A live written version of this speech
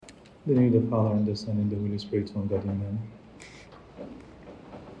In the name of the Father, and the Son, and the Holy Spirit, one God, amen.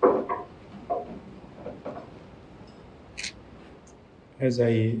 As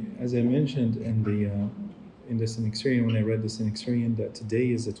I mentioned in the Synaxarion, when I read the Synaxarion, that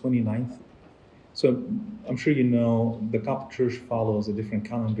today is the 29th. So I'm sure you know the Coptic Church follows a different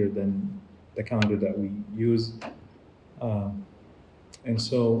calendar than the calendar that we use. And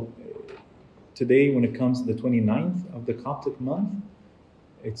so today, when it comes to the 29th of the Coptic month,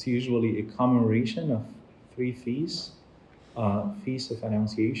 it's usually a commemoration of three feasts: Feast of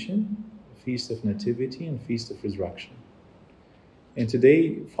Annunciation, Feast of Nativity, and Feast of Resurrection. And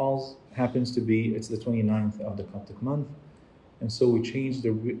today happens to be, it's the 29th of the Coptic month. And so we changed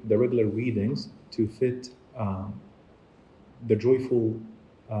the regular readings to fit the joyful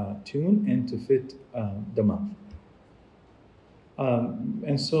tune and to fit the month.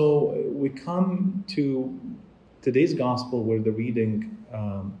 And so we come to today's gospel, where the reading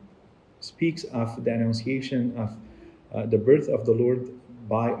speaks of the annunciation of the birth of the Lord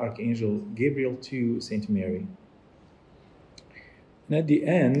by Archangel Gabriel to Saint Mary. And at the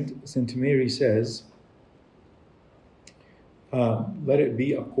end, Saint Mary says, let it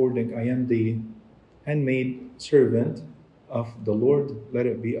be according, I am the handmaid servant of the Lord, let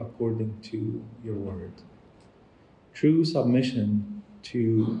it be according to your word. True submission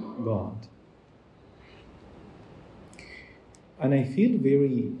to God. And I feel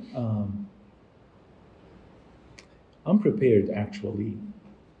very unprepared, actually,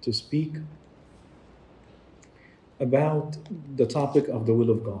 to speak about the topic of the will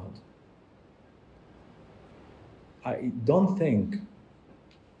of God. I don't think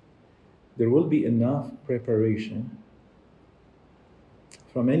there will be enough preparation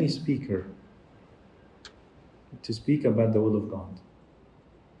from any speaker to speak about the will of God.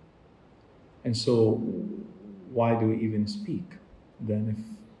 And so, why do we even speak then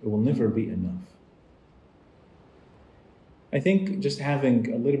if it will never be enough? I think just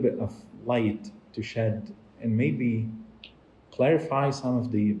having a little bit of light to shed and maybe clarify some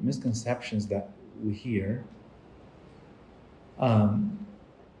of the misconceptions that we hear. A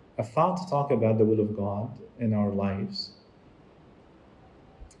thought to talk about the will of God in our lives.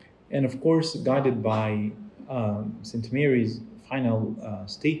 And of course, guided by St. Mary's final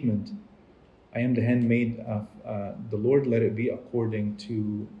statement, I am the handmaid of the Lord, let it be according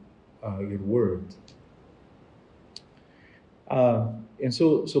to your word. And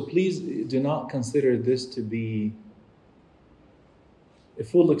so please do not consider this to be a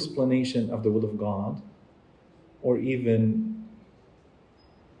full explanation of the will of God, or even,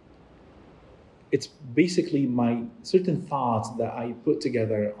 it's basically my certain thoughts that I put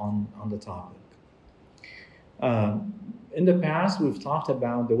together on the topic. In the past, we've talked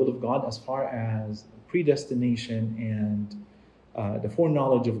about the will of God as far as predestination and the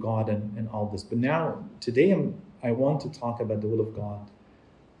foreknowledge of God and all this. But now, today, I want to talk about the will of God,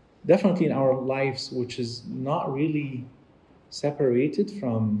 definitely in our lives, which is not really separated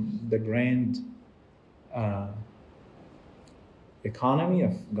from the grand economy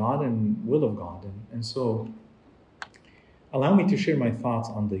of God and will of God. And so, allow me to share my thoughts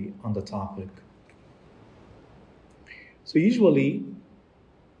on the topic. So usually,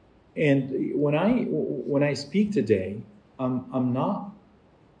 and when I speak today, I'm not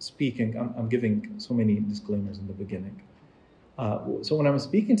speaking. I'm giving so many disclaimers in the beginning. So when I'm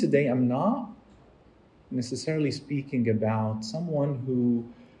speaking today, I'm not necessarily speaking about someone who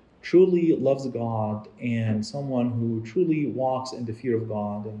truly loves God and someone who truly walks in the fear of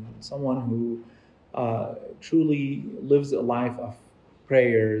God and someone who truly lives a life of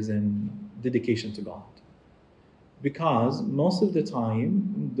prayers and dedication to God. Because most of the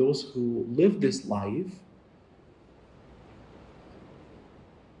time, those who live this life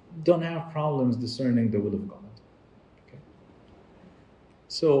don't have problems discerning the will of God. Okay?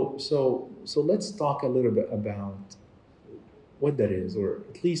 So let's talk a little bit about what that is, or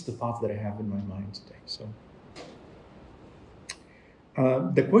at least the thoughts that I have in my mind today. So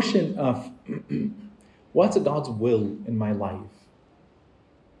the question of what's God's will in my life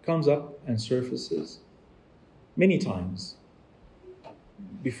comes up and surfaces many times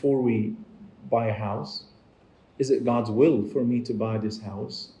before we buy a house. Is it God's will for me to buy this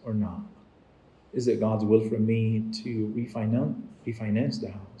house or not? Is it God's will for me to refinance the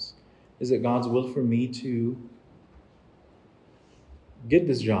house? Is it God's will for me to get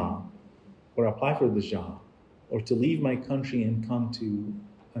this job or apply for this job or to leave my country and come to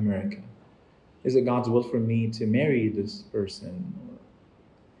America? Is it God's will for me to marry this person?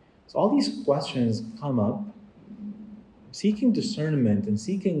 So all these questions come up, seeking discernment and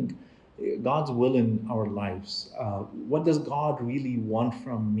seeking God's will in our lives. What does God really want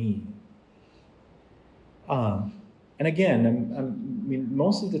from me? And again, I mean,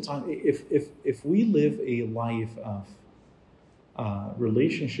 most of the time, if we live a life of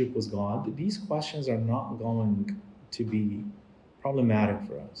relationship with God, these questions are not going to be problematic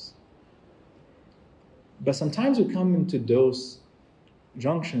for us. But sometimes we come into those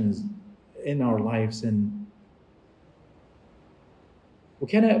junctions in our lives and we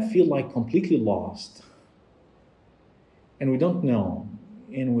kind of feel like completely lost. And we don't know.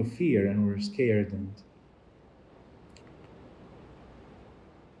 And we fear and we're scared.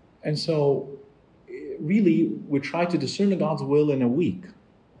 And so, really, we try to discern God's will in a week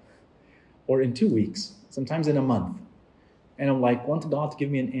or in 2 weeks, sometimes in a month. And I'm like, want God to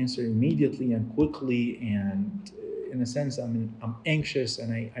give me an answer immediately and quickly. And in a sense, I'm anxious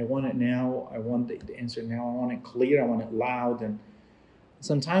and I want it now. I want the answer now. I want it clear. I want it loud. And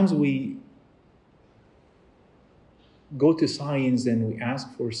sometimes we go to signs and we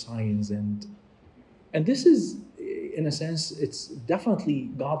ask for signs. And this is, in a sense, it's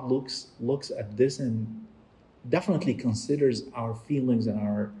definitely God looks at this and definitely considers our feelings and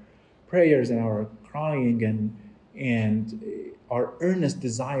our prayers and our crying and our earnest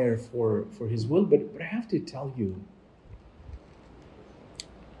desire for His will. But I have to tell you,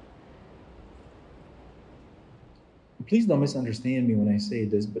 please don't misunderstand me when I say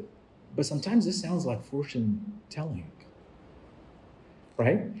this, but sometimes this sounds like fortune telling,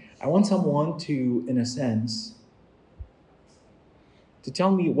 right? I want someone to, in a sense, to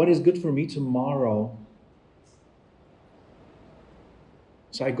tell me what is good for me tomorrow,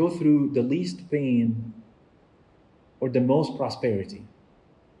 so I go through the least pain or the most prosperity.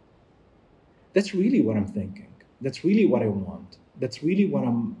 That's really what I'm thinking. That's really what I want. That's really what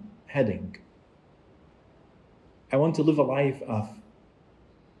I'm heading. I want to live a life of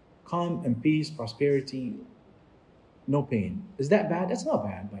calm and peace, prosperity, no pain. Is that bad? That's not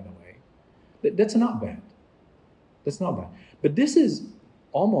bad, by the way. That's not bad. That's not bad. But this is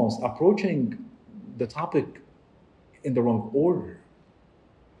almost approaching the topic in the wrong order.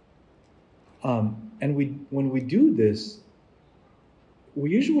 And when we do this,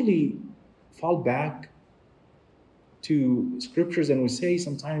 we usually fall back to scriptures and we say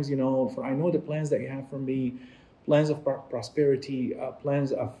sometimes, for I know the plans that you have for me, plans of prosperity,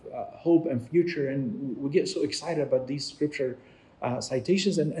 plans of hope and future. And we get so excited about these scripture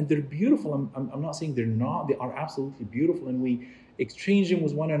citations, and they're beautiful. I'm not saying they're not. They are absolutely beautiful, and we exchange them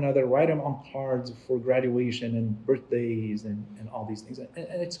with one another, write them on cards for graduation and birthdays and all these things. And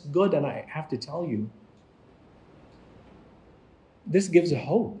it's good, and I have to tell you, this gives a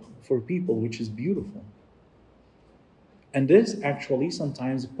hope for people, which is beautiful. And this actually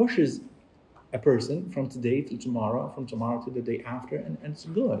sometimes pushes a person from today to tomorrow, from tomorrow to the day after, and it's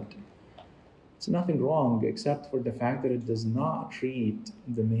good. It's nothing wrong except for the fact that it does not treat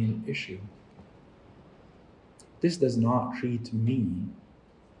the main issue. This does not treat me.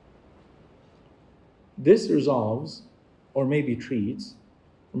 This resolves, or maybe treats,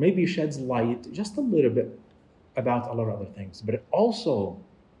 or maybe sheds light just a little bit about a lot of other things. But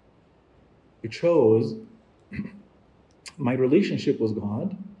it shows my relationship with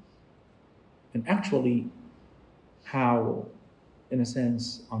God, and actually how, in a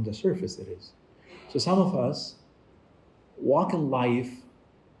sense, on the surface it is. So some of us walk in life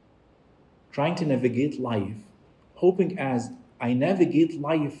trying to navigate life, hoping as I navigate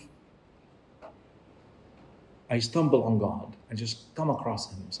life, I stumble on God. I just come across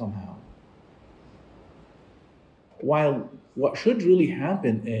Him somehow. While what should really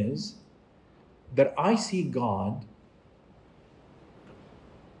happen is that I see God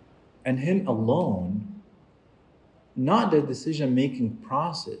and Him alone, not the decision-making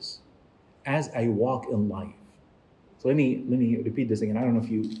process as I walk in life. So let me repeat this again. I don't know if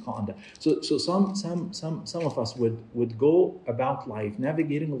you caught on that. So some of us would go about life,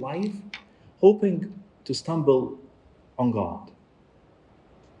 navigating life, hoping to stumble on God.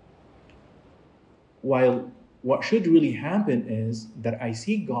 While what should really happen is that I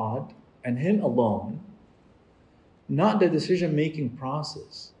see God and Him alone, not the decision-making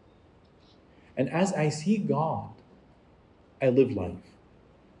process. And as I see God, I live life.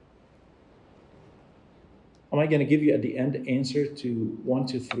 Am I going to give you at the end the answer to 1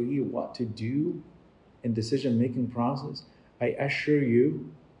 to 3 what to do in decision-making process? I assure you,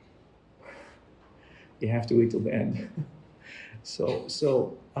 you have to wait till the end. So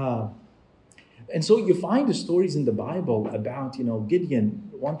you find the stories in the Bible about, Gideon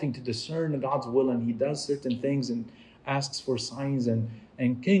wanting to discern God's will, and he does certain things and asks for signs and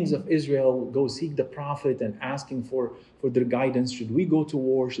and kings of Israel go seek the prophet and asking for their guidance. Should we go to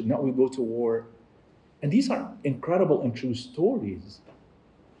war? Should not we go to war? And these are incredible and true stories.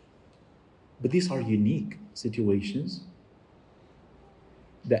 But these are unique situations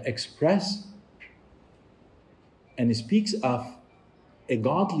that express and speaks of a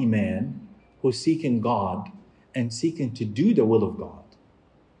godly man who's seeking God and seeking to do the will of God.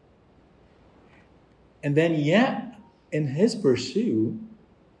 And then yet, in his pursuit,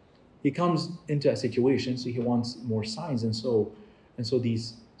 he comes into a situation, so he wants more signs. And so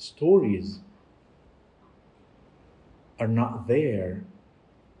these stories are not there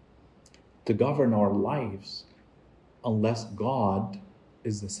to govern our lives unless God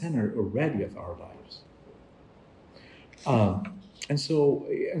is the center already of our lives. And so,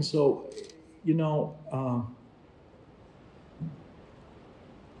 you know,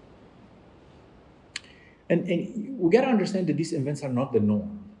 and we got to understand that these events are not the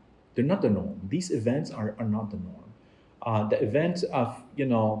norm. They're not the norm. These events are not the norm. The event of,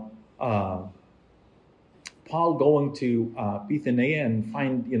 Paul going to Bithynia and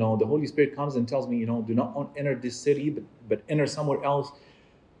find, the Holy Spirit comes and tells me, do not enter this city, but enter somewhere else.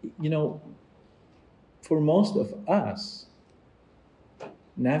 For most of us,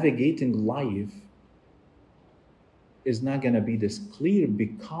 navigating life is not going to be this clear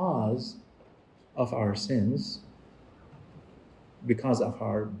because of our sins, because of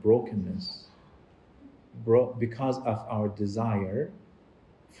our brokenness, because of our desire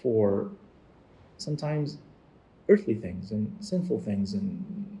for sometimes earthly things and sinful things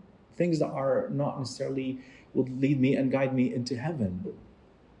and things that are not necessarily would lead me and guide me into heaven.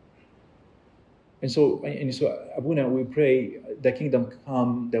 And so, Abuna, we pray, the kingdom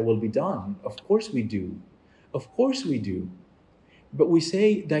come, that will be done. Of course we do. Of course we do. But we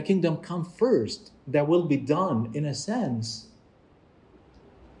say, the kingdom come first, that will be done in a sense.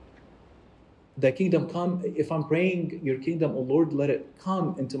 The kingdom come, if I'm praying your kingdom, oh Lord, let it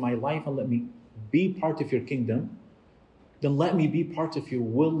come into my life and let me be part of your kingdom, then let me be part of your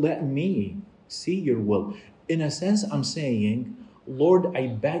will. Let me see your will. In a sense, I'm saying, Lord, I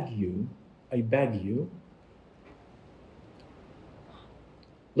beg you,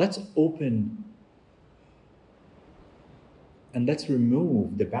 let's open and let's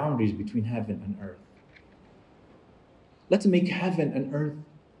remove the boundaries between heaven and earth. Let's make heaven and earth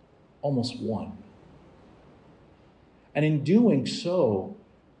almost one. And in doing so,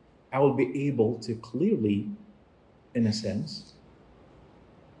 I will be able to clearly, in a sense,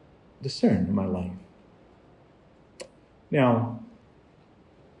 discern my life. Now,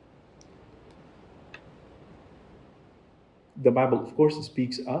 the Bible, of course,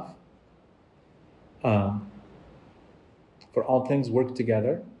 speaks of for all things work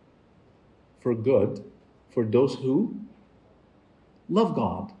together for good, for those who love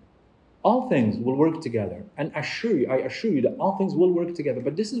God. All things will work together. And I assure you that all things will work together.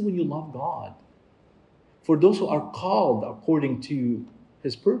 But this is when you love God. For those who are called according to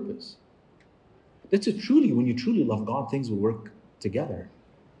his purpose. That's when you truly love God, things will work together.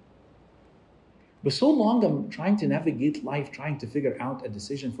 But so long I'm trying to navigate life, trying to figure out a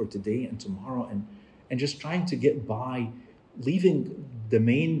decision for today and tomorrow, and just trying to get by, leaving the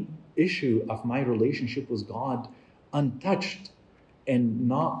main issue of my relationship with God untouched and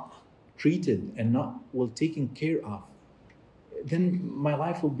not treated and not taken care of, then my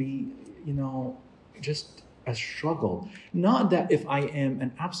life will be, just a struggle. Not that if I am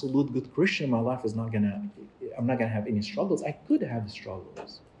an absolute good Christian, my life is I'm not gonna have any struggles. I could have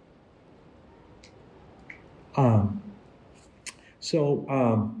struggles.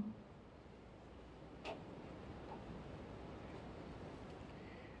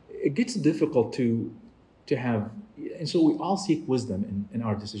 It gets difficult to have, and so we all seek wisdom in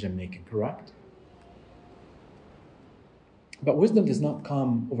our decision making, correct? But wisdom does not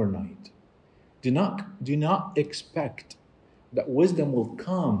come overnight. Do not expect that wisdom will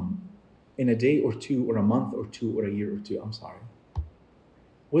come in a day or two, or a month or two, or a year or two. I'm sorry.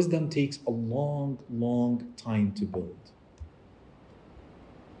 Wisdom takes a long, long time to build.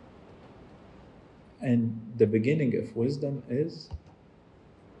 And the beginning of wisdom is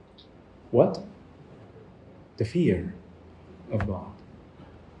what? The fear of God.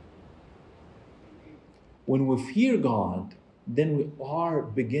 When we fear God, then we are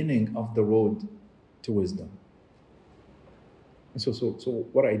beginning of the road to wisdom. And so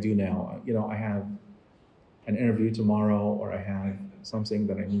what I do now, I have an interview tomorrow, or I have something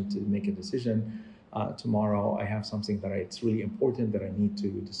that I need to make a decision tomorrow. I have something that it's really important that I need to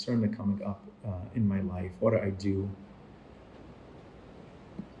discern coming up in my life. What do I do?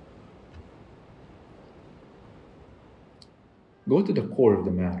 Go to the core of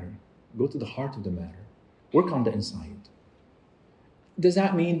the matter. Go to the heart of the matter. Work on the inside. Does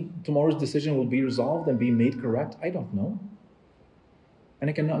that mean tomorrow's decision will be resolved and be made correct? I don't know. And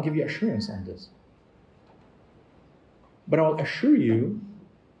I cannot give you assurance on this. But I'll assure you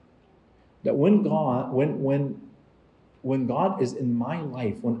that when God is in my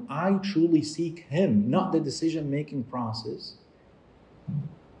life, when I truly seek Him, not the decision-making process,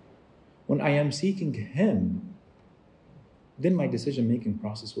 when I am seeking Him, then my decision-making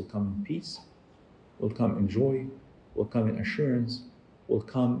process will come in peace, will come in joy, will come in assurance, will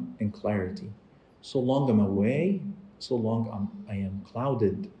come in clarity. So long I'm away, so long I am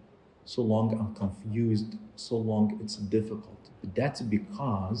clouded, so long I'm confused, so long it's difficult. But that's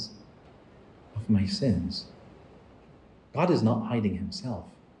because of my sins. God is not hiding Himself,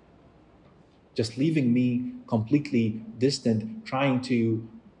 just leaving me completely distant, trying to,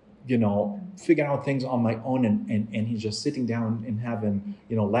 figure out things on my own, and He's just sitting down in heaven,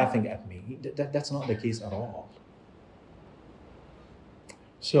 laughing at me. That's not the case at all.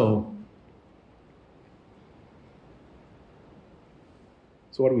 So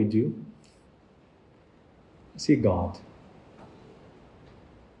what do we do? Seek God,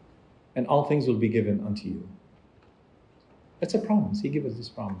 and all things will be given unto you. That's a promise. He gave us this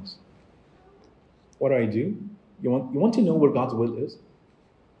promise. What do? You want to know where God's will is?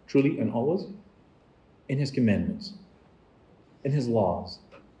 Truly and always? In His commandments, in His laws,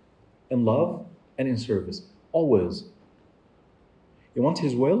 in love and in service. Always. You want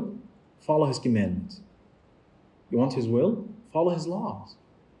His will? Follow His commandments. You want His will? Follow His laws.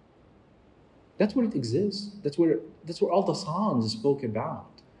 That's where it exists. That's where all the Psalms spoke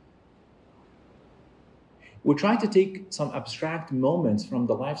about. We try to take some abstract moments from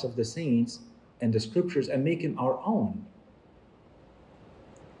the lives of the saints and the scriptures and make it our own.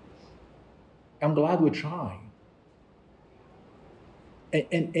 I'm glad we try.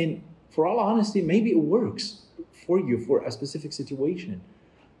 And for all honesty, maybe it works for you for a specific situation.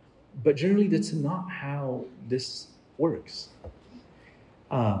 But generally, that's not how this works.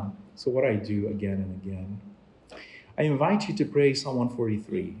 So what I do again and again, I invite you to pray Psalm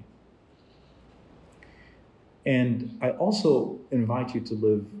 143. And I also invite you to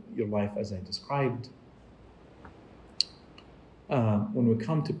live your life as I described. When we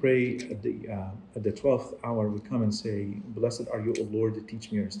come to pray at the 12th hour, we come and say, "Blessed are you, O Lord, teach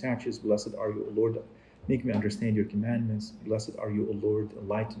me your statutes. Blessed are you, O Lord, make me understand your commandments. Blessed are you, O Lord,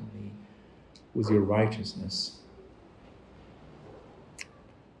 enlighten me with your righteousness."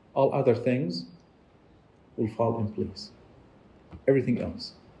 All other things will fall in place. Everything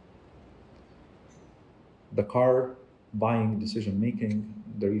else. The car buying decision-making,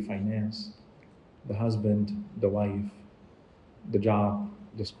 the refinance, the husband, the wife, the job,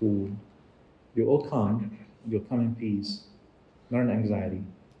 the school, you'll come in peace, not in anxiety.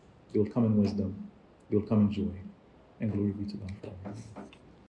 You'll come in wisdom. You'll come in joy. And glory be to God forever.